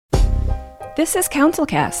This is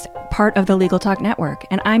CounselCast, part of the Legal Talk Network,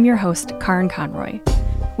 and I'm your host, Karin Conroy.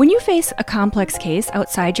 When you face a complex case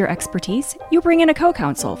outside your expertise, you bring in a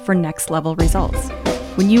co-counsel for next-level results.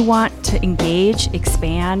 When you want to engage,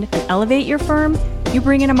 expand, and elevate your firm, you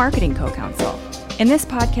bring in a marketing co-counsel. In this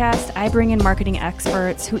podcast, I bring in marketing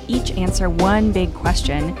experts who each answer one big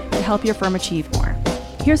question to help your firm achieve more.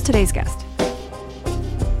 Here's today's guest.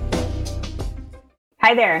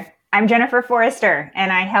 Hi there. I'm Jennifer Forrester,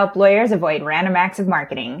 and I help lawyers avoid random acts of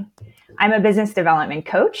marketing. I'm a business development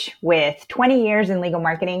coach with 20 years in legal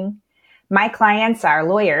marketing. My clients are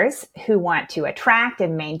lawyers who want to attract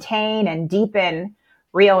and maintain and deepen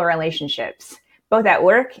real relationships, both at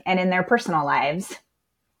work and in their personal lives.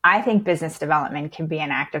 I think business development can be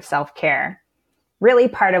an act of self-care, really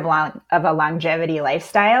part of a longevity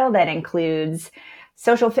lifestyle that includes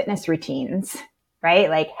social fitness routines,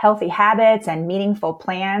 right? Like healthy habits and meaningful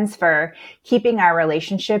plans for keeping our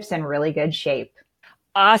relationships in really good shape.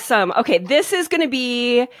 Awesome. Okay, this is going to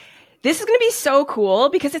be so cool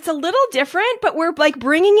because it's a little different, but we're like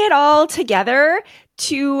bringing it all together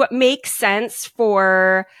to make sense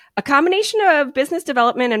for a combination of business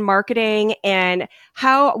development and marketing and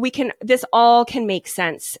how this all can make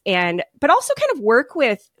sense but also kind of work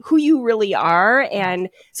with who you really are. And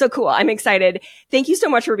so cool. I'm excited. Thank you so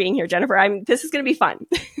much for being here, Jennifer. This is going to be fun.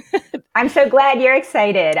 I'm so glad you're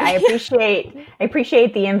excited. I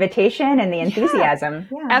appreciate the invitation and the enthusiasm.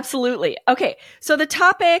 Yeah. Absolutely. Okay. So the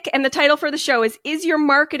topic and the title for the show is your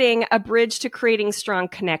marketing a bridge to creating strong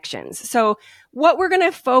connections? So what we're going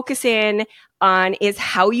to focus in on is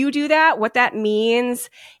how you do that, what that means,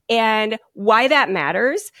 and why that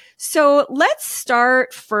matters. So let's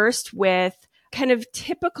start first with kind of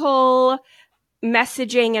typical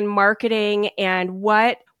messaging and marketing and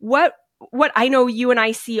what I know you and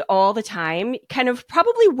I see all the time, kind of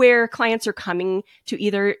probably where clients are coming to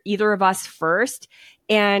either of us first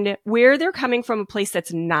and where they're coming from a place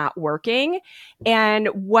that's not working and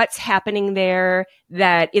what's happening there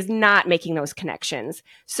that is not making those connections.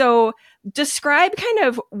 So describe kind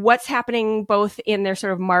of what's happening both in their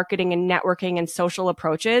sort of marketing and networking and social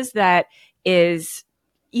approaches that is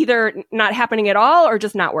either not happening at all or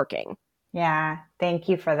just not working. Yeah, thank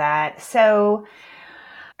you for that. So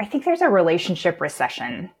I think there's a relationship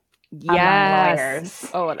recession among lawyers.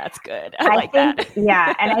 Oh, that's good. I like that.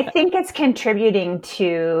 Yeah, and I think it's contributing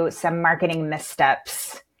to some marketing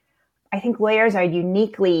missteps. I think lawyers are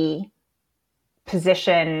uniquely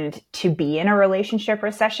positioned to be in a relationship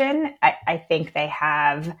recession. I think they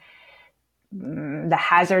have the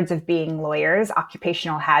hazards of being lawyers,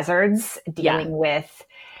 occupational hazards, dealing with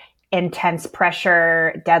intense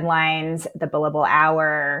pressure, deadlines, the billable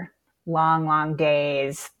hour, long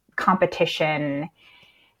days, competition.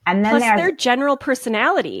 And then plus their general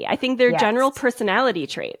personality. I think their general personality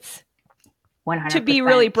traits. 100%. To be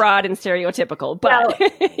really broad and stereotypical, but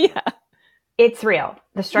yeah. It's real.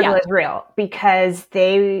 The struggle is real because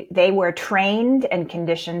they were trained and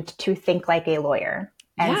conditioned to think like a lawyer.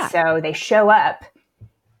 And so they show up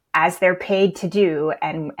as they're paid to do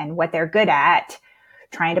and what they're good at,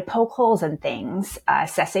 trying to poke holes in things,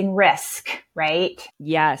 assessing risk, right?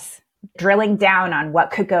 Yes. Drilling down on what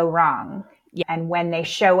could go wrong. Yeah. And when they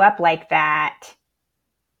show up like that,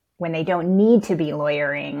 when they don't need to be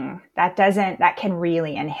lawyering, that can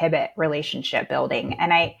really inhibit relationship building.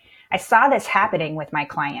 And I saw this happening with my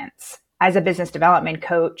clients. As a business development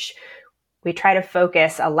coach, we try to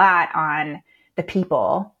focus a lot on the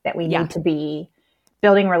people that we need to be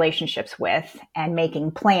building relationships with and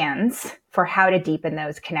making plans for how to deepen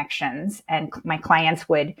those connections. And my clients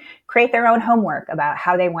would create their own homework about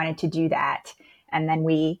how they wanted to do that. And then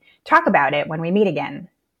we talk about it when we meet again.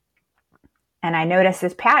 And I noticed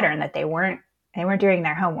this pattern that they weren't doing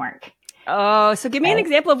their homework. Oh, so give me an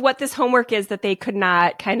example of what this homework is that they could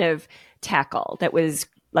not kind of tackle that was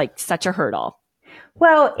like such a hurdle.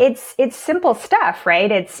 Well, it's simple stuff,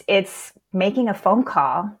 right? It's making a phone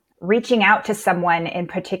call, reaching out to someone in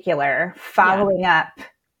particular, following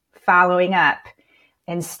up,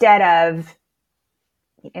 instead of,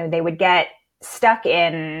 they would get stuck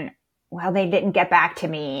in, well, they didn't get back to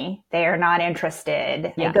me. They are not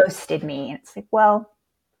interested. They ghosted me. It's like, well,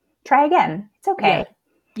 try again. It's okay.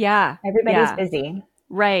 Yeah. Everybody's busy.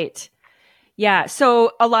 Right. Yeah.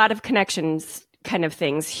 So a lot of connections kind of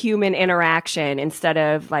things, human interaction instead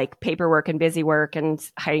of like paperwork and busy work and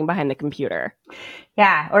hiding behind the computer.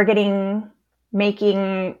 Yeah. Or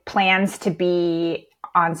making plans to be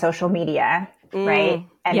on social media. Right.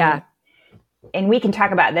 And we can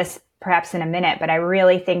talk about this perhaps in a minute, but I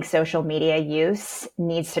really think social media use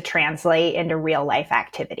needs to translate into real life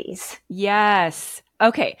activities. Yes.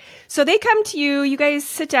 Okay. So they come to you, you guys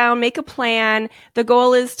sit down, make a plan. The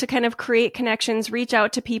goal is to kind of create connections, reach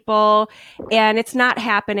out to people, and it's not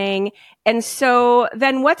happening. And so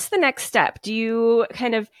then what's the next step? Do you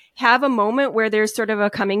kind of have a moment where there's sort of a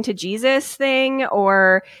coming to Jesus thing,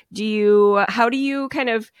 or how do you kind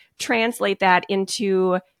of translate that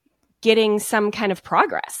into getting some kind of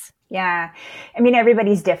progress? Yeah. I mean,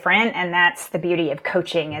 everybody's different. And that's the beauty of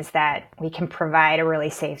coaching, is that we can provide a really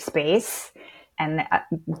safe space and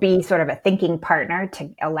be sort of a thinking partner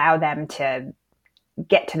to allow them to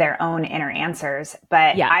get to their own inner answers.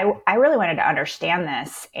 But Yeah. I really wanted to understand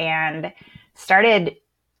this and started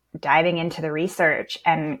diving into the research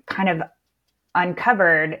and kind of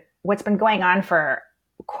uncovered what's been going on for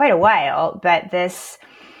quite a while, but this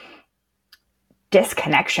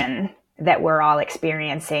disconnection that we're all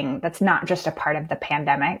experiencing, that's not just a part of the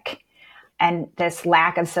pandemic, and this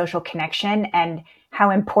lack of social connection, and how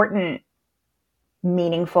important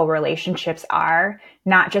meaningful relationships are,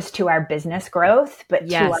 not just to our business growth, but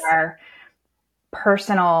Yes. to our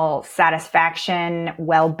personal satisfaction,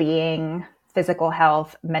 well-being, physical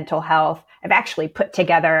health, mental health. I've actually put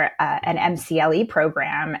together an MCLE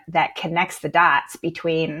program that connects the dots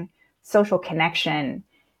between social connection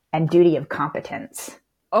and duty of competence.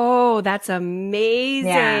 Oh, that's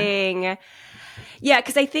amazing. Yeah,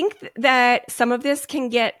 because I think that some of this can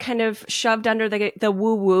get kind of shoved under the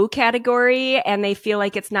woo-woo category, and they feel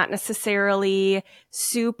like it's not necessarily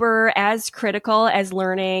super as critical as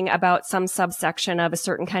learning about some subsection of a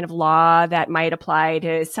certain kind of law that might apply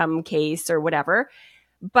to some case or whatever.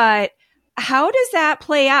 But how does that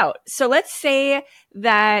play out? So let's say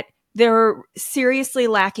that they're seriously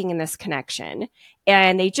lacking in this connection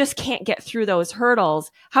and they just can't get through those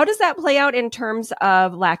hurdles. How does that play out in terms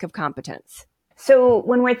of lack of competence? So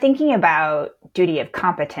when we're thinking about duty of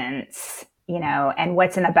competence, and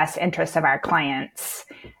what's in the best interest of our clients,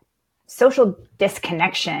 social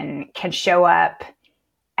disconnection can show up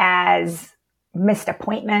as missed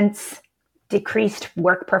appointments, decreased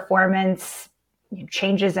work performance,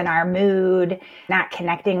 changes in our mood, not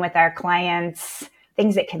connecting with our clients,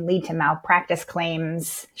 things that can lead to malpractice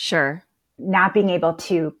claims. Sure. Not being able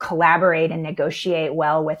to collaborate and negotiate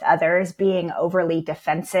well with others, being overly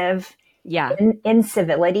defensive. Yeah.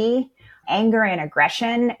 Incivility, anger and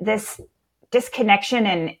aggression, this disconnection.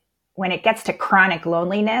 And when it gets to chronic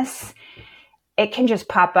loneliness, it can just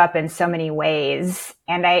pop up in so many ways.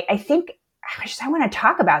 And I think I want to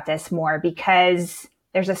talk about this more because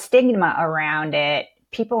there's a stigma around it.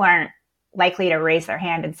 People aren't likely to raise their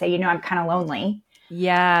hand and say, I'm kind of lonely.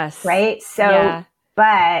 Yes. Right. So,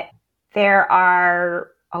 But there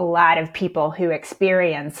are a lot of people who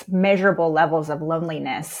experience measurable levels of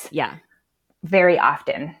loneliness. Yeah. Very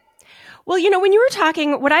often. Well, when you were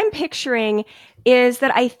talking, what I'm picturing is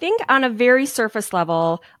that I think on a very surface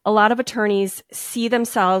level, a lot of attorneys see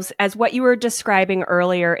themselves as what you were describing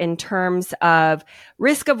earlier in terms of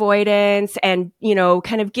risk avoidance and,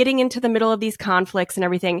 kind of getting into the middle of these conflicts and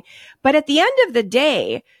everything. But at the end of the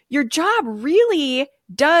day, your job really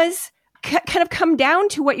does kind of come down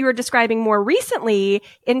to what you were describing more recently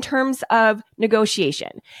in terms of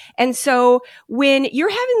negotiation. And so when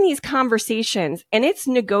you're having these conversations and it's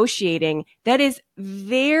negotiating, that is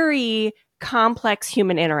very complex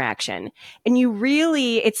human interaction. And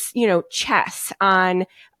it's, chess on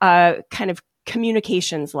a kind of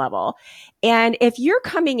communications level. And if you're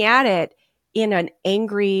coming at it in an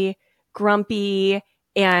angry, grumpy,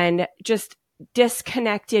 and just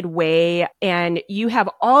disconnected way, and you have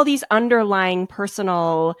all these underlying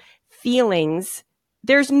personal feelings,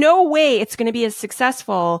 there's no way it's going to be as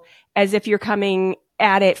successful as if you're coming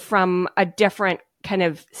at it from a different kind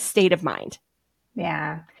of state of mind.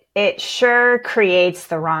 Yeah. It sure creates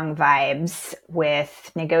the wrong vibes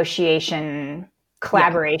with negotiation,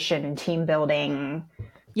 collaboration, team building,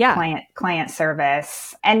 client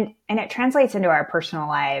service, and it translates into our personal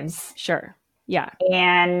lives. Sure. Yeah.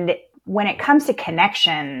 And when it comes to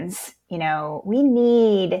connections, we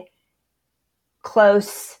need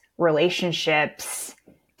close relationships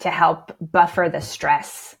to help buffer the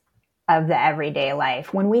stress of the everyday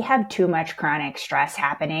life. When we have too much chronic stress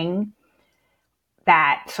happening,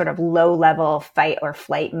 that sort of low level fight or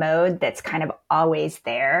flight mode that's kind of always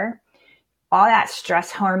there, all that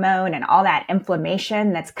stress hormone and all that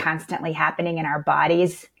inflammation that's constantly happening in our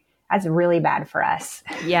bodies, that's really bad for us.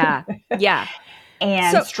 Yeah. Yeah.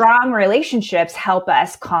 And strong relationships help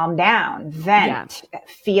us calm down, vent,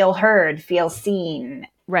 feel heard, feel seen.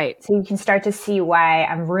 Right. So you can start to see why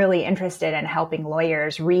I'm really interested in helping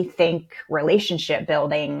lawyers rethink relationship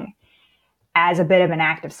building as a bit of an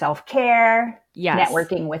act of self-care,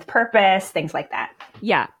 networking with purpose, things like that.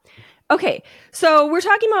 Yeah. Okay. So we're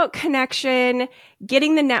talking about connection,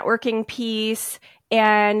 getting the networking piece,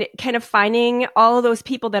 and kind of finding all of those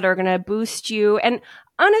people that are going to boost you. And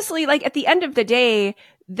honestly, like at the end of the day,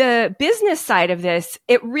 the business side of this,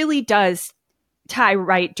 it really does tie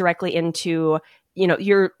right directly into,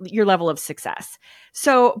 your level of success.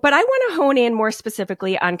 So, but I want to hone in more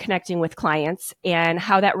specifically on connecting with clients and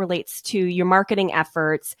how that relates to your marketing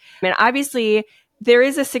efforts. And obviously, there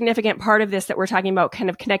is a significant part of this that we're talking about, kind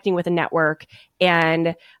of connecting with a network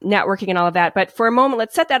and networking and all of that. But for a moment,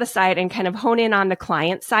 let's set that aside and kind of hone in on the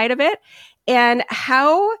client side of it. And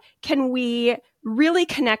how can we really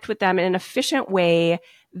connect with them in an efficient way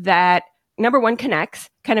that, number one, connects,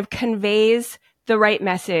 kind of conveys the right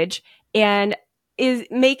message, and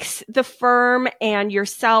makes the firm and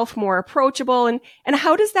yourself more approachable, and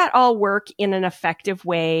how does that all work in an effective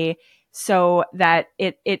way so that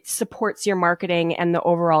it supports your marketing and the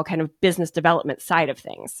overall kind of business development side of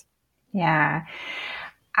things? Yeah.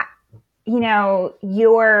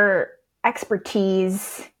 Your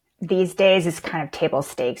expertise these days is kind of table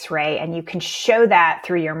stakes, right? And you can show that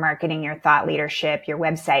through your marketing, your thought leadership, your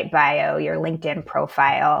website bio, your LinkedIn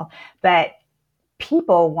profile. But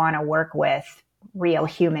people want to work with real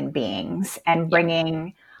human beings, and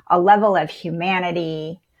bringing a level of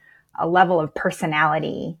humanity, a level of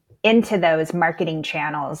personality into those marketing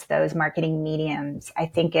channels, those marketing mediums, I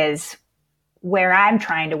think is where I'm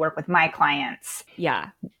trying to work with my clients. Yeah.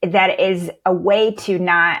 That is a way to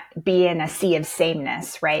not be in a sea of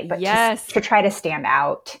sameness, right? But yes, to try to stand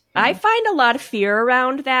out. I find a lot of fear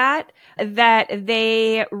around that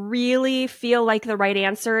they really feel like the right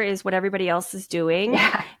answer is what everybody else is doing.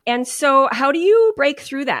 Yeah. And so how do you break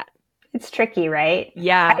through that? It's tricky, right?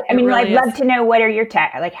 Yeah. I mean, really I'd love to know, what are your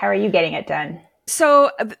how are you getting it done?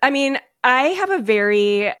 So, I mean, I have a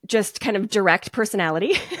very just kind of direct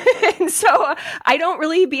personality. And so I don't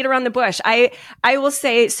really beat around the bush. I will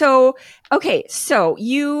say, okay, so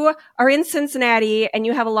you are in Cincinnati and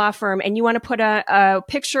you have a law firm and you want to put a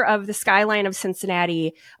picture of the skyline of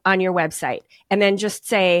Cincinnati on your website, and then just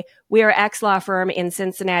say, we are X law firm in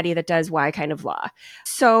Cincinnati that does Y kind of law.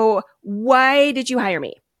 So why did you hire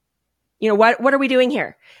me? What are we doing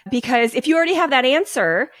here? Because if you already have that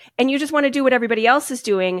answer and you just want to do what everybody else is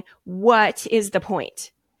doing, what is the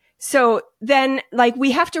point? So then, like,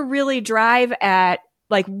 we have to really drive at,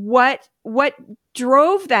 like, what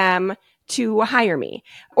drove them to hire me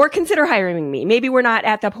or consider hiring me. Maybe we're not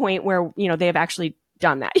at the point where, they have actually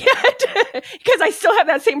done that yet, because I still have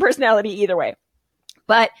that same personality either way.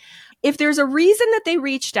 But if there's a reason that they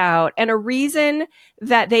reached out and a reason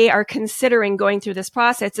that they are considering going through this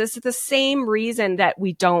process, it's the same reason that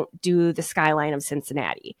we don't do the skyline of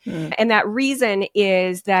Cincinnati. And that reason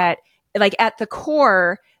is that, like, at the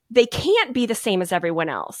core, they can't be the same as everyone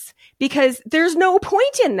else, because there's no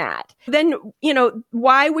point in that. Then,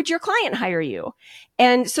 why would your client hire you?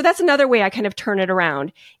 And so that's another way I kind of turn it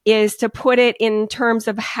around, is to put it in terms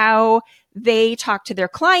of how they talk to their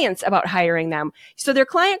clients about hiring them. So your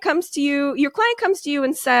client comes to you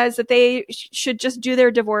and says that they should just do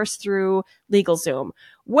their divorce through LegalZoom.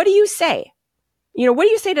 What do you say? What do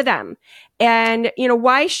you say to them? And,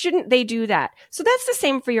 why shouldn't they do that? So that's the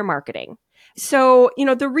same for your marketing. So,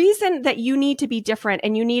 the reason that you need to be different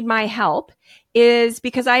and you need my help is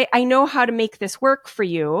because I know how to make this work for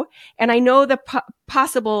you. And I know the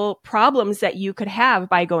possible problems that you could have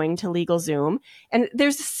by going to LegalZoom. And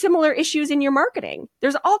there's similar issues in your marketing.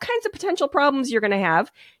 There's all kinds of potential problems you're going to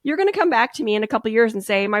have. You're going to come back to me in a couple of years and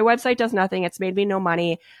say, my website does nothing. It's made me no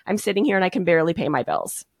money. I'm sitting here and I can barely pay my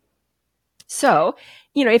bills. So,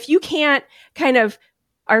 if you can't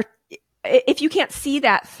if you can't see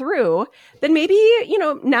that through, then maybe,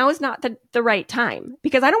 now is not the right time,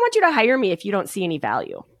 because I don't want you to hire me if you don't see any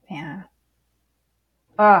value. Yeah.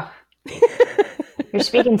 Oh, you're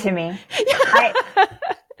speaking to me.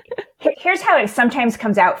 Here's how it sometimes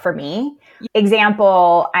comes out for me.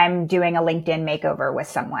 Example, I'm doing a LinkedIn makeover with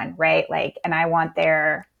someone, right? And I want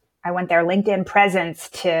their LinkedIn presence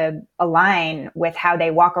to align with how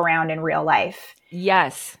they walk around in real life.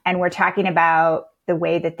 Yes. And we're talking about the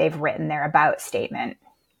way that they've written their about statement.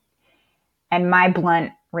 And my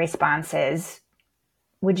blunt response is,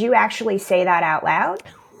 would you actually say that out loud?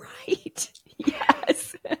 Right.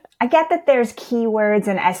 Yes. I get that there's keywords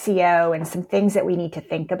and SEO and some things that we need to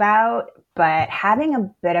think about, but having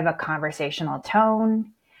a bit of a conversational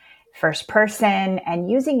tone, first person,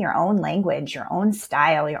 and using your own language, your own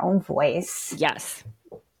style, your own voice. Yes.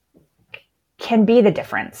 Can be the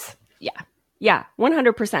difference. Yeah. Yeah.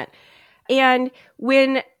 100%. And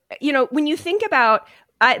when you think about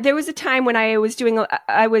There was a time when I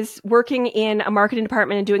was working in a marketing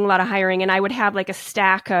department and doing a lot of hiring, and I would have like a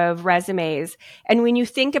stack of resumes. And when you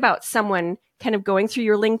think about someone kind of going through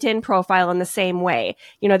your LinkedIn profile in the same way,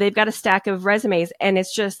 they've got a stack of resumes and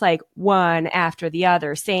it's just like one after the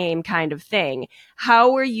other, same kind of thing.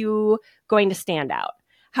 How are you going to stand out?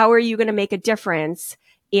 How are you going to make a difference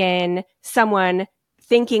in someone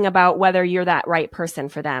thinking about whether you're that right person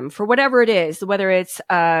for them, for whatever it is, whether it's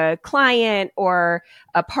a client or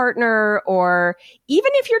a partner, or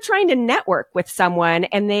even if you're trying to network with someone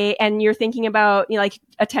and you're thinking about, like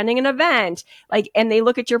attending an event, and they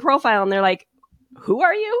look at your profile and they're like, who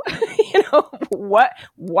are you? What,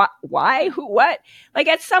 why, who, what?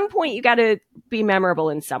 At some point you got to be memorable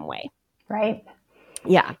in some way. Right.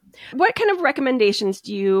 Yeah. What kind of recommendations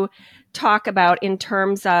do you talk about in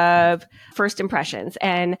terms of first impressions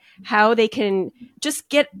and how they can just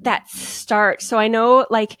get that start? So I know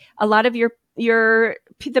a lot of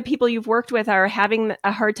the people you've worked with are having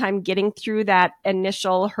a hard time getting through that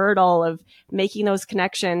initial hurdle of making those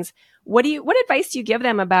connections. What advice do you give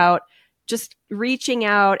them about just reaching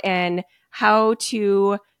out and how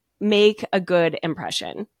to make a good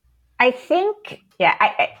impression? I think,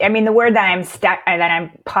 I mean, the word that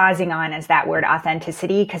I'm pausing on is that word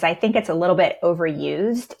authenticity, because I think it's a little bit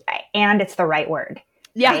overused and it's the right word.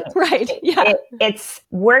 Yeah, right. Yeah. It's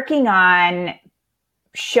working on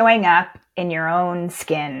showing up in your own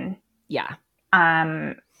skin. Yeah.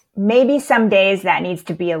 Maybe some days that needs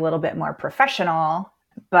to be a little bit more professional,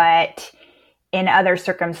 but in other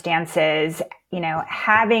circumstances,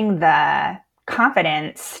 having the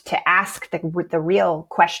confidence to ask the real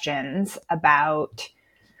questions about,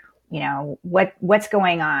 what's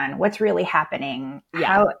going on, what's really happening,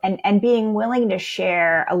 how, and being willing to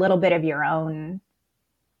share a little bit of your own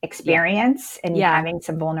experience and having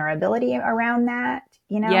some vulnerability around that,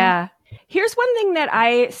 Yeah. Here's one thing that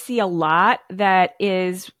I see a lot that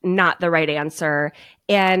is not the right answer.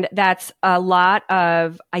 And that's a lot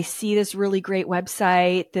of, I see this really great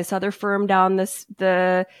website, this other firm down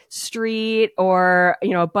the street, or,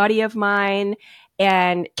 a buddy of mine.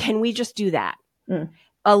 And can we just do that?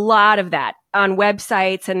 A lot of that on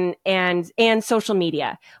websites and social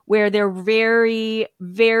media, where they're very,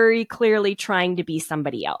 very clearly trying to be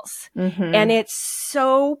somebody else. Mm-hmm. And it's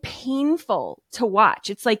so painful to watch.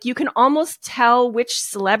 It's like you can almost tell which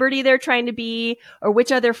celebrity they're trying to be or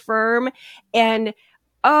which other firm. And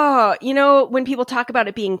when people talk about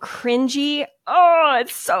it being cringy,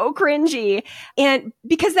 it's so cringy. And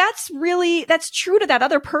because that's true to that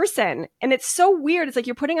other person. And it's so weird. It's like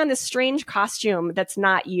you're putting on this strange costume that's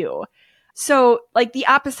not you. So the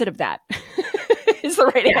opposite of that is the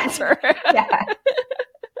right answer. Yeah.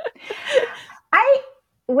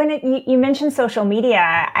 You mentioned social media,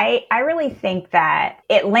 I really think that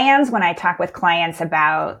it lands when I talk with clients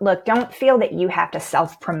about, look, don't feel that you have to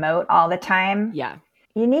self-promote all the time. Yeah.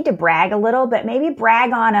 You need to brag a little, but maybe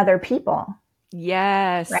brag on other people.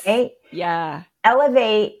 Yes. Right? Yeah.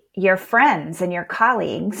 Elevate your friends and your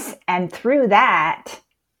colleagues. And through that,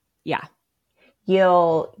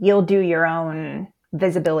 you'll do your own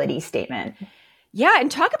visibility statement. Yeah.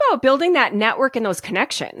 And talk about building that network and those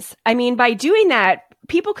connections. I mean, by doing that,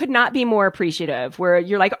 people could not be more appreciative, where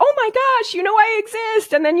you're like, oh my gosh, I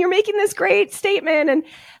exist. And then you're making this great statement. And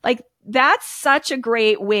that's such a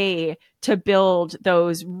great way to build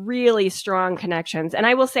those really strong connections. And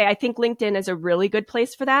I will say, I think LinkedIn is a really good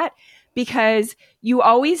place for that, because you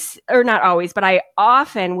always, or not always, but I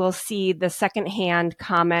often will see the secondhand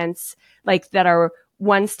comments that are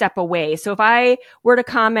one step away. So if I were to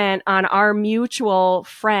comment on our mutual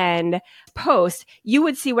friend post, you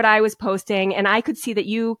would see what I was posting, and I could see that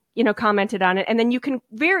you commented on it. And then you can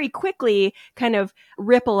very quickly kind of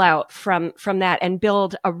ripple out from that and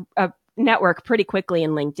build a network pretty quickly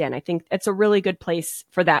in LinkedIn. I think it's a really good place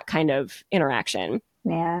for that kind of interaction.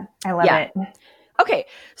 Yeah, I love it. Okay.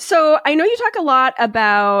 So I know you talk a lot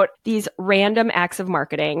about these random acts of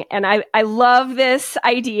marketing, and I love this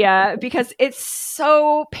idea because it's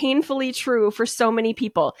so painfully true for so many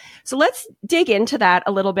people. So let's dig into that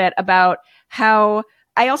a little bit about how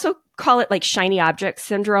I also call it shiny object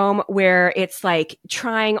syndrome, where it's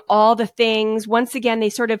trying all the things. Once again, they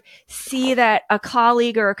sort of see that a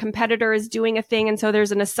colleague or a competitor is doing a thing. And so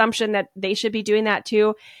there's an assumption that they should be doing that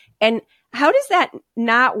too. And how does that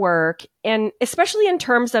not work? And especially in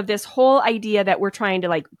terms of this whole idea that we're trying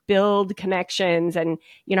to build connections, and,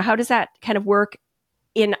 how does that kind of work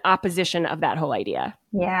in opposition of that whole idea?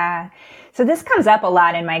 Yeah. So this comes up a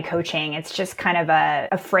lot in my coaching. It's just kind of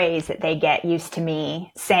a phrase that they get used to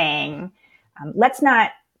me saying, let's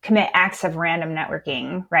not commit acts of random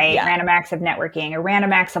networking, right? Yeah. Random acts of networking or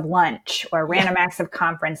random acts of lunch or random acts of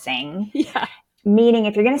conferencing. Yeah. Meaning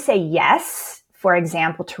if you're going to say yes, for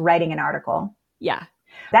example, to writing an article, Yeah.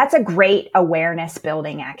 that's a great awareness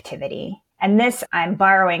building activity. And this I'm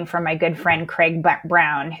borrowing from my good friend Craig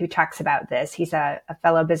Brown, who talks about this. He's a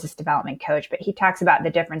fellow business development coach, but he talks about the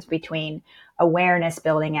difference between awareness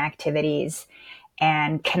building activities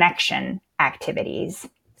and connection activities.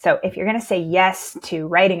 So if you're going to say yes to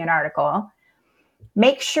writing an article,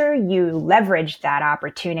 make sure you leverage that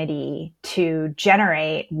opportunity to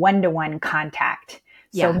generate one-to-one contact.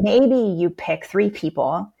 So maybe you pick 3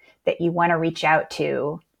 people that you want to reach out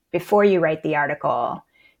to before you write the article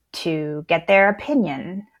to get their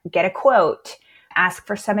opinion, get a quote, ask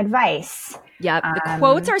for some advice. Yeah, the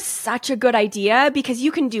quotes are such a good idea because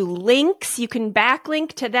you can do links, you can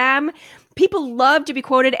backlink to them. People love to be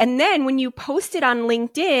quoted. And then when you post it on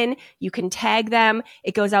LinkedIn, you can tag them.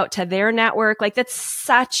 It goes out to their network. Like that's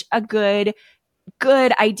such a good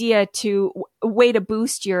idea to way to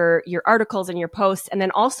boost your articles and your posts. And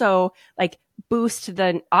then also like boost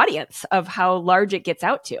the audience of how large it gets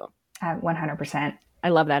out to. 100%. I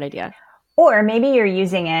love that idea. Or maybe you're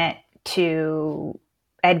using it to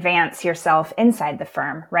advance yourself inside the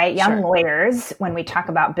firm, right? Young lawyers, when we talk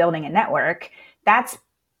about building a network, that's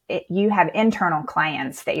it, you have internal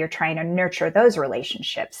clients that you're trying to nurture those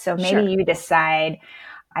relationships. So maybe you decide,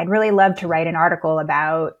 I'd really love to write an article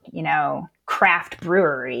about, craft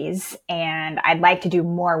breweries, and I'd like to do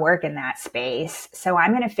more work in that space. So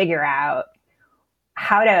I'm going to figure out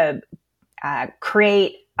how to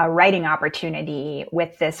create a writing opportunity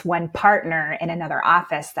with this one partner in another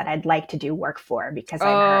office that I'd like to do work for because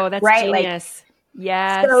that's genius.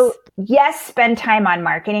 Yes. So yes, spend time on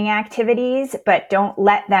marketing activities, but don't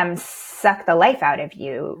let them suck the life out of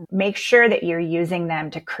you. Make sure that you're using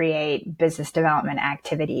them to create business development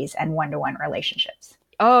activities and one-to-one relationships.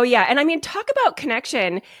 Oh, yeah. And I mean, talk about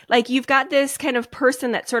connection. Like you've got this kind of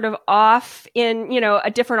person that's sort of off in,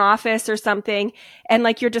 a different office or something. And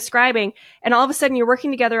like you're describing, and all of a sudden you're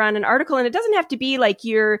working together on an article, and it doesn't have to be like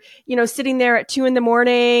you're, sitting there at 2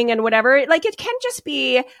 a.m. and whatever. Like it can just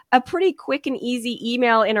be a pretty quick and easy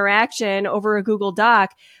email interaction over a Google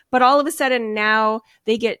Doc. But all of a sudden now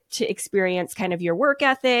they get to experience kind of your work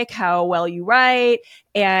ethic, how well you write,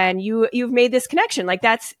 and you've made this connection. Like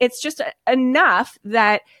it's just enough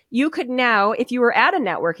that you could now, if you were at a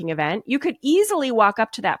networking event, you could easily walk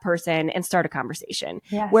up to that person and start a conversation.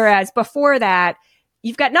 Yes. Whereas before that,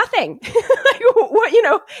 you've got nothing. Like, what,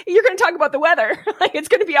 you're going to talk about the weather. Like it's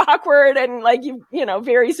going to be awkward and like,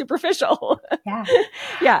 very superficial. Yeah.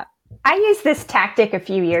 Yeah. I used this tactic a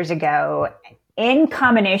few years ago in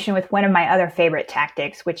combination with one of my other favorite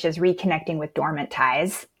tactics, which is reconnecting with dormant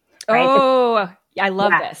ties. Right? Oh, I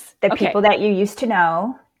love this. The people that you used to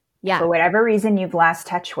know, for whatever reason you've lost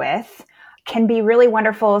touch with, can be really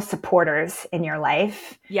wonderful supporters in your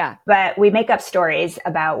life. Yeah. But we make up stories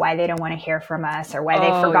about why they don't want to hear from us or why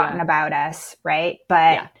they've forgotten about us, right?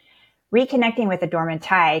 But reconnecting with a dormant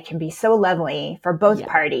tie can be so lovely for both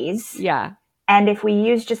parties. Yeah. And if we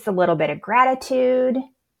use just a little bit of gratitude,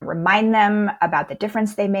 remind them about the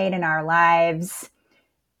difference they made in our lives.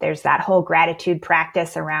 There's that whole gratitude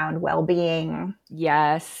practice around well-being.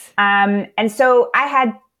 Yes. And so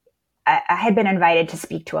I had been invited to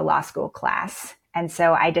speak to a law school class. And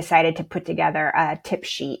so I decided to put together a tip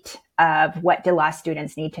sheet of what do law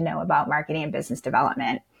students need to know about marketing and business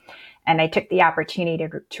development. And I took the opportunity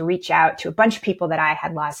to reach out to a bunch of people that I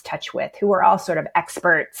had lost touch with who were all sort of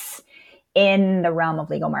experts in the realm of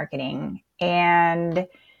legal marketing, and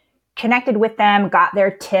connected with them, got their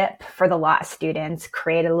tip for the law students,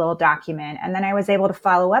 created a little document, and then I was able to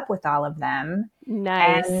follow up with all of them.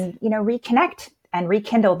 Nice. And, reconnect and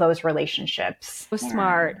rekindle those relationships. So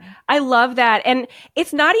smart. I love that. And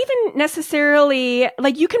it's not even necessarily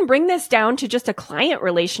like you can bring this down to just a client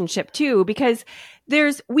relationship too, because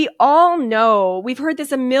we all know, we've heard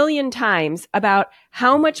this a million times about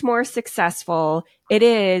how much more successful it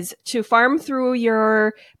is to farm through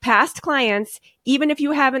your past clients, even if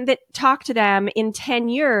you haven't talked to them in 10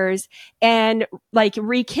 years, and like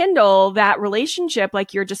rekindle that relationship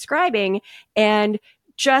like you're describing and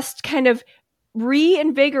just kind of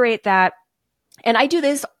reinvigorate that. And I do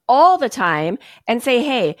this all the time and say,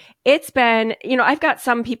 hey, it's been, I've got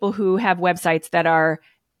some people who have websites that are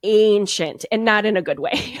ancient and not in a good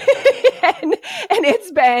way. And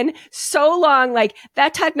it's been so long, like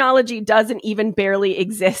that technology doesn't even barely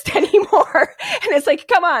exist anymore. And it's like,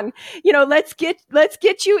 come on, let's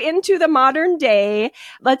get you into the modern day.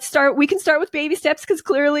 We can start with baby steps because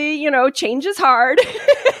clearly, change is hard.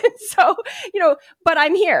 So, but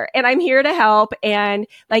I'm here and I'm here to help. And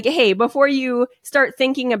like, hey, before you start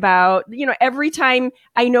thinking about, every time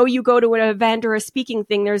I know you go to an event or a speaking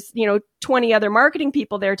thing, there's, 20 other marketing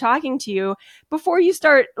people there talking to you. Before you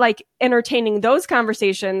start like entertaining those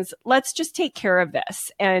conversations, let's just take care of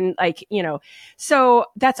this. And like, so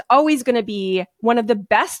that's always going to be one of the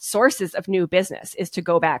best sources of new business is to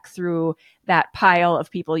go back through that pile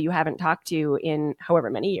of people you haven't talked to in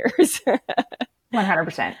however many years.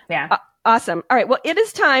 100%. Yeah. Awesome. All right. Well, it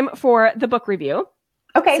is time for the book review.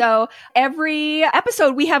 Okay. So every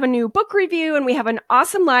episode, we have a new book review and we have an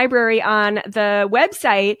awesome library on the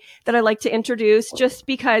website that I like to introduce just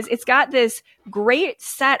because it's got this great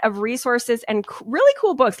set of resources and really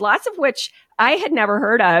cool books, lots of which I had never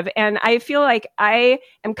heard of. And I feel like I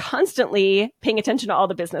am constantly paying attention to all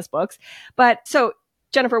the business books. But so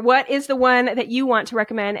Jennifer, what is the one that you want to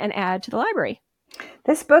recommend and add to the library?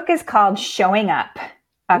 This book is called Showing Up,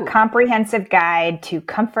 a comprehensive guide to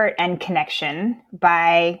comfort and connection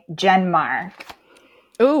by Jen Marr.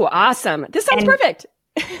 Ooh, awesome. This sounds perfect.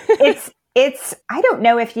 It's, I don't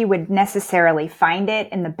know if you would necessarily find it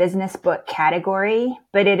in the business book category,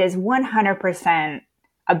 but it is 100%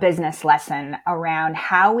 a business lesson around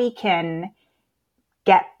how we can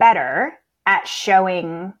get better at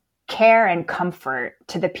showing care and comfort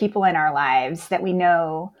to the people in our lives that we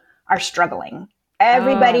know are struggling.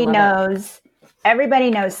 Everybody knows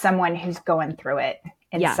someone who's going through it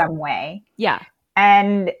in some way. Yeah.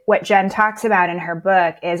 And what Jen talks about in her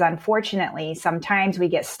book is, unfortunately, sometimes we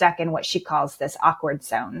get stuck in what she calls this awkward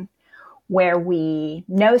zone, where we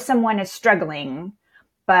know someone is struggling,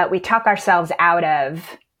 but we talk ourselves out of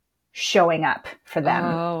showing up for them.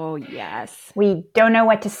 Oh, yes. We don't know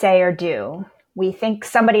what to say or do. We think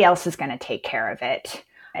somebody else is going to take care of it.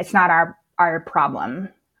 It's not our problem.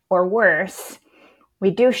 Or worse,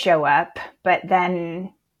 we do show up, but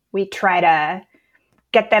then we try to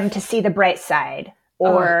get them to see the bright side,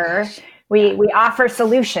 or we offer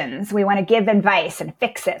solutions. We want to give advice and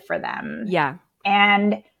fix it for them. Yeah.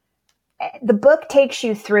 And the book takes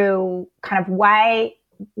you through kind of why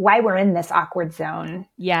we're in this awkward zone.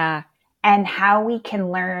 Yeah. And how we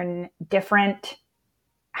can learn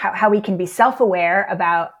how we can be self-aware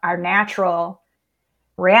about our natural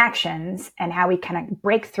reactions and how we kind of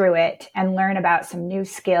break through it and learn about some new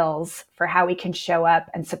skills for how we can show up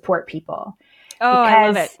and support people. Oh, because I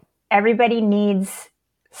love it. Everybody needs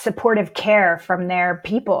supportive care from their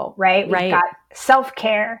people, right? We've got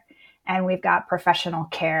self-care and we've got professional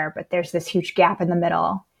care, but there's this huge gap in the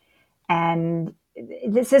middle. And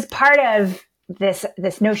this is part of this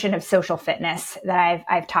notion of social fitness that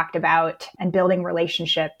I've talked about and building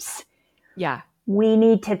relationships. Yeah. We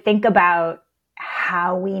need to think about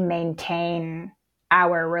how we maintain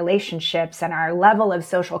our relationships and our level of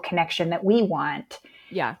social connection that we want.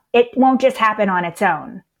 Yeah. It won't just happen on its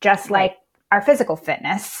own, just like our physical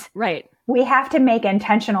fitness. Right. We have to make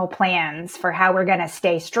intentional plans for how we're going to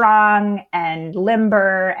stay strong and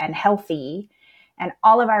limber and healthy. And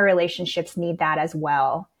all of our relationships need that as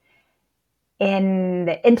well. In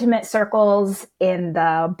the intimate circles, in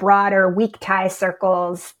the broader weak tie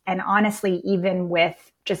circles, and honestly, even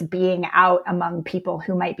with just being out among people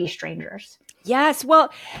who might be strangers. Yes.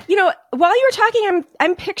 Well, while you were talking,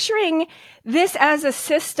 I'm picturing this as a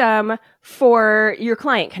system for your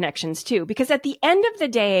client connections too, because at the end of the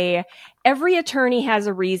day, every attorney has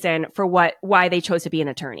a reason for why they chose to be an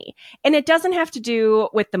attorney. And it doesn't have to do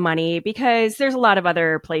with the money, because there's a lot of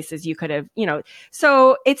other places you could have,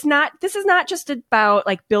 so this is not just about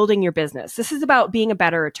like building your business. This is about being a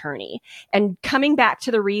better attorney and coming back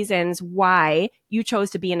to the reasons why you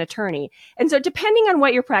chose to be an attorney. And so depending on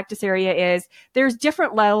what your practice area is, there's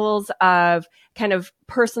different levels of kind of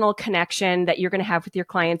personal connection that you're going to have with your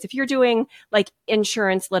clients. If you're doing like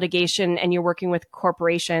insurance litigation and you're working with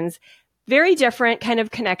corporations, very different kind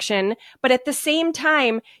of connection. But at the same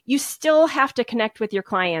time, you still have to connect with your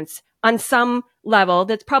clients on some level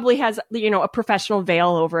that probably has, a professional veil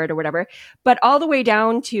over it or whatever, but all the way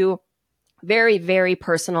down to very, very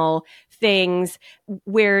personal things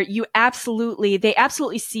where they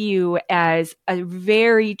absolutely see you as a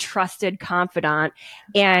very trusted confidant,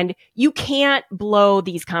 and you can't blow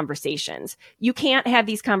these conversations. You can't have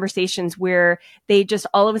these conversations where they just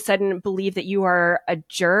all of a sudden believe that you are a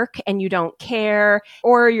jerk and you don't care,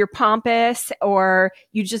 or you're pompous, or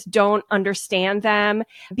you just don't understand them,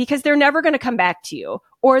 because they're never going to come back to you.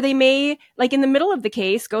 Or they may, like in the middle of the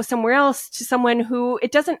case, go somewhere else to someone who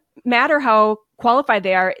it doesn't matter how qualified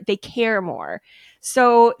they are, they care more.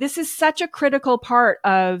 So this is such a critical part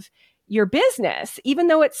of your business, even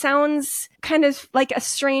though it sounds kind of like a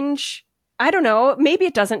strange, I don't know, maybe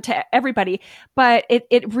it doesn't to everybody, but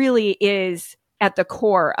it really is at the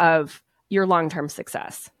core of your long-term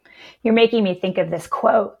success. You're making me think of this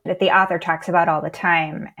quote that the author talks about all the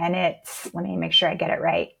time. And it's, let me make sure I get it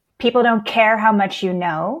right. People don't care how much you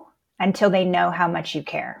know until they know how much you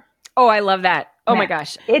care. Oh, I love that. Oh my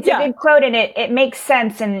gosh. It's a good quote, and it makes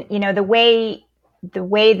sense. And, you know, the way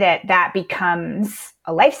that becomes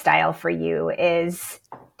a lifestyle for you is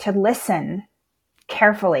to listen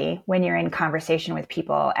carefully when you're in conversation with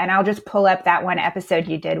people. And I'll just pull up that one episode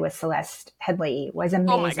you did with Celeste Headlee. It was amazing.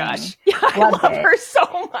 Oh my gosh. Yeah, I love her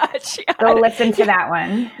so much. Yeah. Go listen to that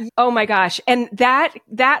one. Oh my gosh. And that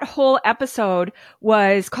whole episode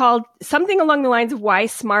was called something along the lines of why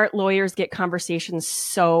smart lawyers get conversations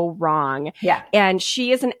so wrong. Yeah. And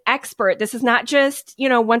she is an expert. This is not just, you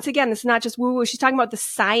know, once again, this is not just woo woo. She's talking about the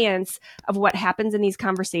science of what happens in these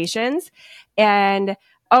conversations. And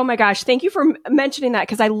oh my gosh, thank you for mentioning that,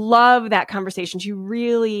 because I love that conversation. She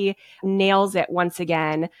really nails it once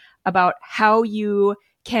again about how you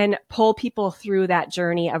can pull people through that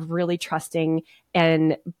journey of really trusting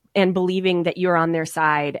and believing that you're on their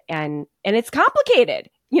side. And it's complicated.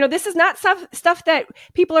 You know, this is not stuff that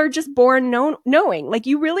people are just born knowing. Like,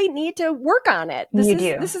 you really need to work on it.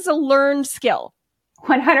 This is a learned skill.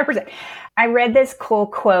 100%. I read this cool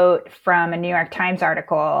quote from a New York Times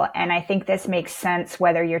article, and I think this makes sense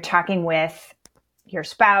whether you're talking with your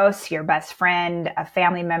spouse, your best friend, a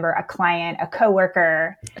family member, a client, a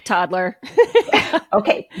coworker, a toddler.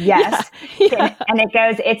 Okay. Yes. Yeah. And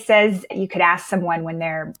it says you could ask someone when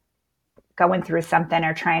they're going through something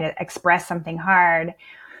or trying to express something hard,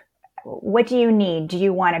 what do you need? Do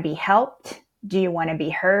you want to be helped? Do you want to be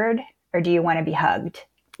heard? Or do you want to be hugged?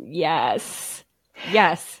 Yes.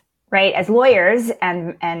 Yes. Right. As lawyers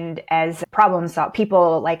and as problem solve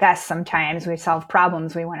people like us, sometimes we solve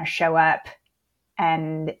problems. We want to show up,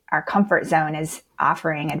 and our comfort zone is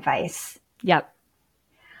offering advice. Yep.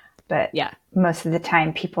 But most of the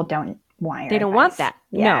time people don't want your They don't advice. want that.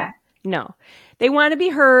 Yeah. No. They want to be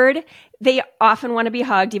heard. They often want to be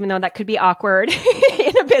hugged, even though that could be awkward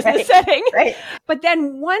in a business setting. Right. But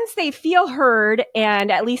then once they feel heard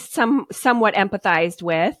and at least somewhat empathized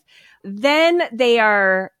with, then they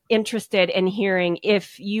are interested in hearing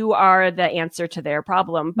if you are the answer to their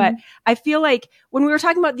problem. But I feel like when we were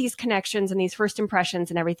talking about these connections and these first impressions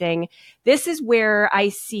and everything, this is where I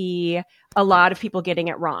see a lot of people getting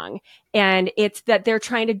it wrong. And it's that they're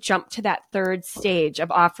trying to jump to that third stage of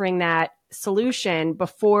offering that solution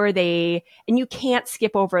before and you can't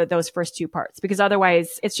skip over those first two parts, because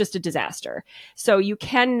otherwise it's just a disaster. So you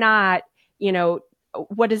cannot,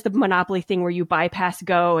 what is the Monopoly thing where you bypass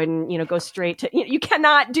go and, go straight to, you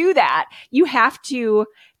cannot do that. You have to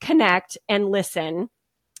connect and listen.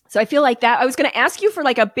 So I feel like that I was going to ask you for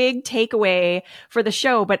like a big takeaway for the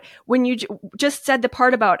show, but when you just said the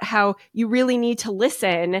part about how you really need to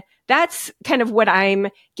listen, that's kind of what I'm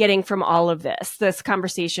getting from all of this. This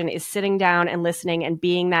conversation is sitting down and listening and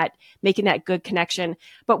making that good connection.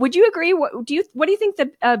 But would you agree? What do you think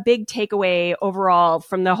the big takeaway overall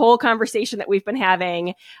from the whole conversation that we've been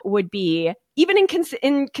having would be, even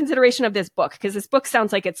in consideration of this book? Because this book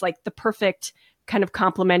sounds like it's like the perfect kind of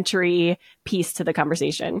complementary piece to the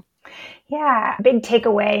conversation. Yeah. Big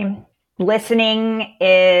takeaway. Listening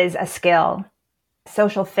is a skill.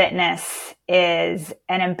 Social fitness is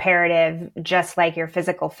an imperative, just like your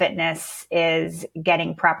physical fitness is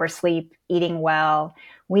getting proper sleep, eating well.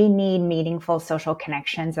 We need meaningful social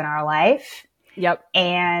connections in our life. Yep.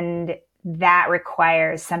 And that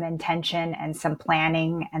requires some intention and some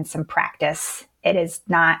planning and some practice. It is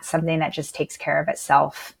not something that just takes care of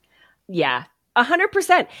itself. Yeah.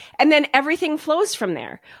 100%. And then everything flows from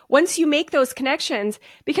there. Once you make those connections,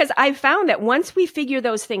 because I've found that once we figure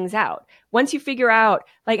those things out, once you figure out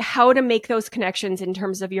like how to make those connections in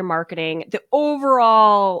terms of your marketing, the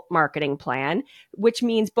overall marketing plan, which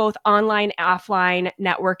means both online, offline,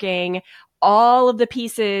 networking, all of the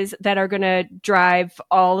pieces that are going to drive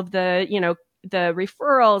all of the, the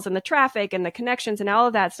referrals and the traffic and the connections and all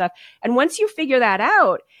of that stuff. And once you figure that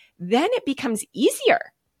out, then it becomes easier.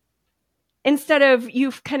 Instead of you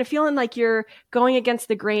kind of feeling like you're going against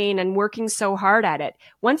the grain and working so hard at it.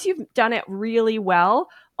 Once you've done it really well,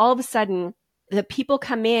 all of a sudden the people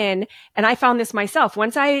come in, and I found this myself.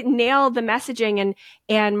 Once I nailed the messaging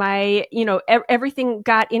and my, everything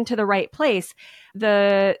got into the right place,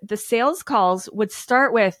 the sales calls would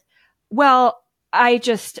start with, well, I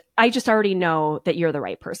just already know that you're the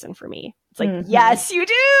right person for me. It's like, yes, you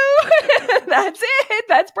do. That's it.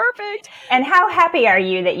 That's perfect. And how happy are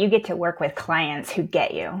you that you get to work with clients who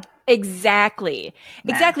get you? Exactly.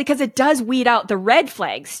 Exactly. Because it does weed out the red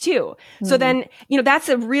flags too. So then, that's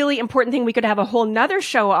a really important thing we could have a whole nother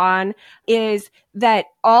show on, is that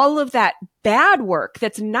all of that bad work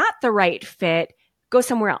that's not the right fit goes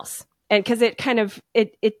somewhere else. And because it kind of,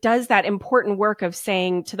 it does that important work of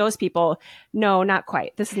saying to those people, no, not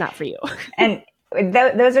quite. This is not for you. And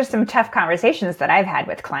those are some tough conversations that I've had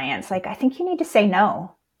with clients. Like, I think you need to say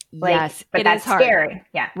no. Yes, but that's scary.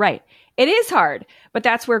 Yeah. Right. It is hard, but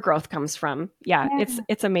that's where growth comes from. Yeah.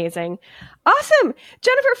 It's amazing. Awesome.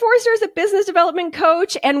 Jennifer Forster is a business development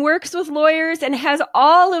coach and works with lawyers and has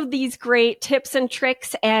all of these great tips and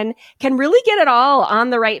tricks and can really get it all on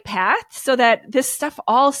the right path so that this stuff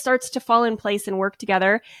all starts to fall in place and work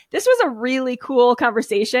together. This was a really cool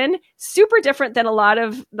conversation, super different than a lot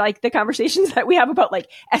of like the conversations that we have about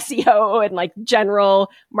like SEO and like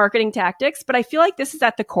general marketing tactics. But I feel like this is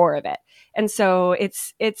at the core of it. And so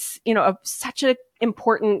it's such an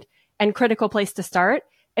important and critical place to start.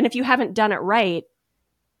 And if you haven't done it right,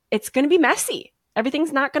 it's going to be messy.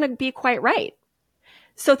 Everything's not going to be quite right.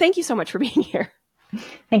 So thank you so much for being here.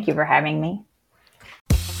 Thank you for having me.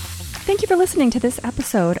 Thank you for listening to this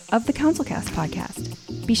episode of the CounselCast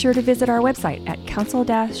podcast. Be sure to visit our website at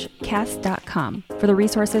counsel-cast.com for the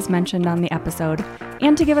resources mentioned on the episode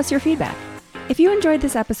and to give us your feedback. If you enjoyed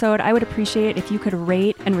this episode, I would appreciate if you could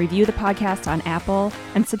rate and review the podcast on Apple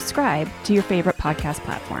and subscribe to your favorite podcast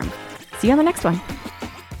platform. See you on the next one.